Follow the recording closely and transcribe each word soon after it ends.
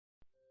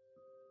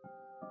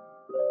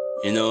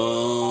You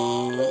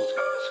know,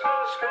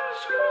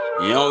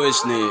 you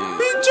always need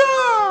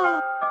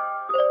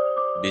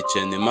bitch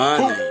and the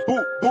money.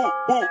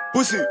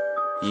 Pussy,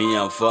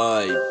 Minha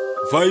vibe,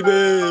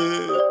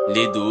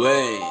 lead the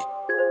way.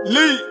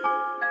 lead,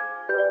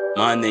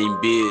 My name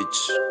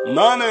bitch.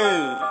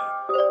 money,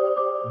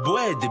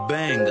 Bué de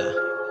benga.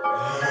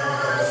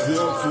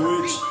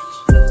 self-wish,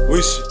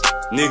 Wish,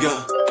 nigga,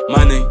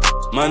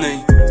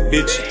 money,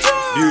 bitch,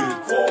 beauty,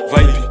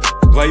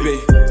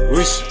 vibe,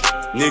 wish,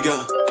 nigga,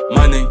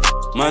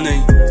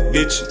 money,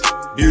 bitch,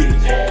 beauty,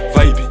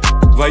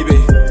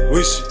 vibe,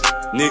 wish,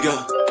 nigga,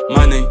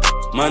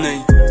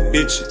 money,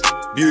 bitch,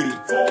 beauty,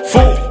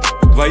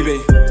 vibe,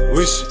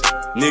 wish,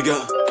 nigga,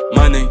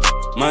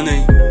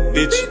 money,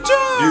 bitch,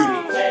 beauty,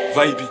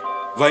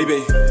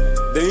 vibe.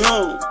 they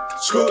on,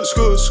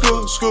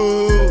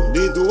 school,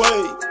 lead the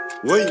way.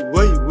 Way,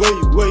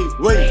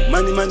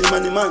 money,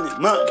 money.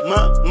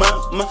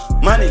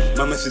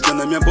 Mamacita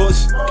na minha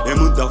boss, é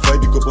muita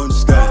vibe que eu ponho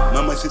sky.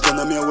 Mamacita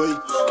na minha way,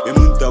 é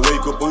muita way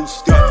que eu ponho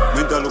sky.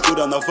 Muita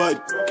loucura na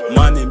vibe,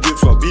 money,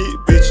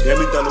 bitch, é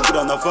muita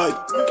loucura na vibe.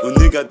 O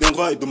nigga tem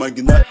vibe, do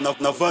magnate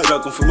na vibe. Já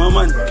confirma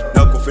money,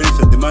 na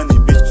conferência de money,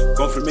 bitch.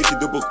 Confirmei que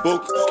deu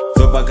pouco,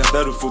 só pra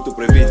gastar o futuro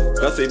proibido.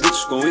 Cacei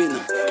bitches com Ina,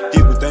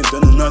 tipo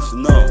tentando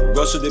nacional.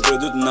 Gosto de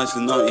produto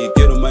nacional e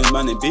quero mais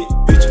money,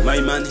 bitch, mais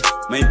money.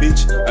 My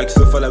bitch, aqui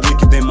só fala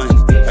que tem money,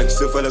 aqui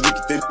só fala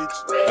que tem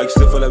bitch, aqui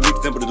só fala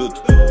que tem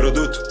produto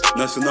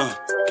nacional,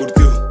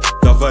 curtiu,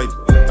 da vibe,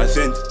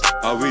 acende,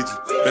 a weed,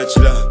 pra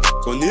chilar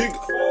comigo.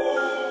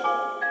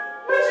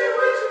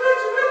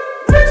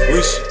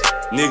 Wish,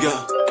 nigga,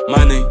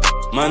 money,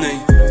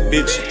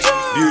 bitch,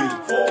 beauty,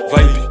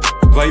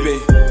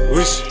 vibe,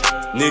 wish,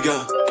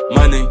 nigga,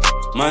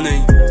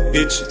 money,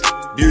 bitch,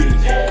 beauty,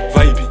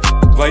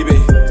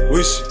 vibe,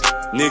 wish,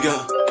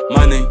 nigga,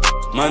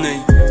 money,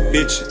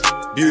 bitch,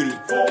 beauty,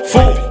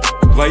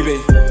 vibe,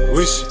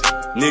 wish,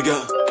 nigga,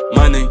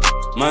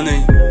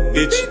 money,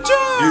 bitch,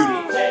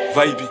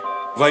 beauty,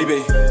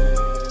 vibe.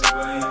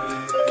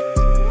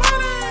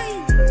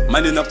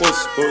 Money na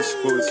posse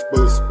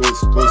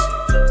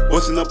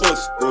na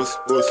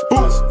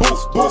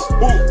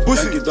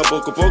posse que dá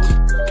pouco,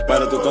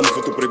 para tocar no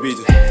futuro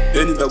proibido.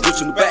 Tênis da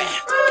Gucci no pé,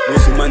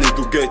 nosso money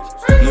do gate,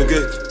 no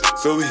gate,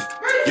 sou eu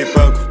que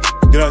pago,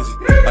 grande,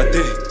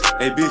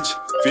 até, bitch,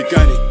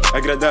 ficarem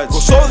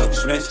agradados. A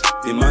diferença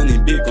de money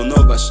big com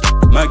novas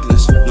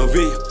máquinas,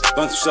 novinho,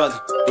 tão fechada,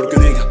 porque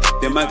nigga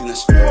tem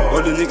máquinas.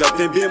 Olha o nigga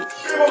tem bimo,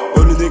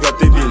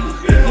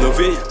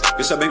 novinha,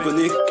 fecha bem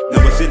comigo, na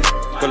vacina,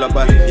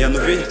 colabar, e a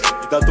novinha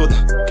que tá toda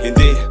em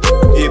dia,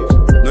 tipo,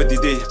 noite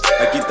e dia,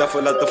 aqui tá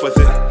falando, tá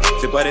fazendo,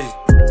 separei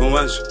com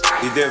anjo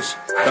e Deus,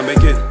 também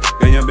quero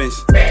ganhar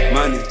bens,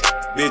 money,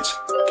 bitch,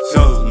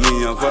 são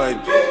minha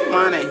vibe,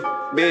 money,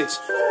 bitch,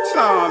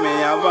 são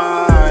minha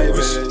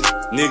vibe,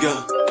 Nigga,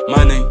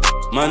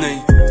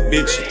 money,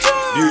 bitch,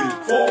 beauty,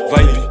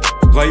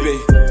 vibe,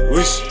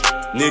 wish,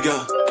 nigga,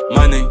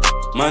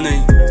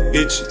 money,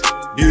 bitch,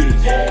 beauty,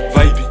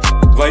 vibe.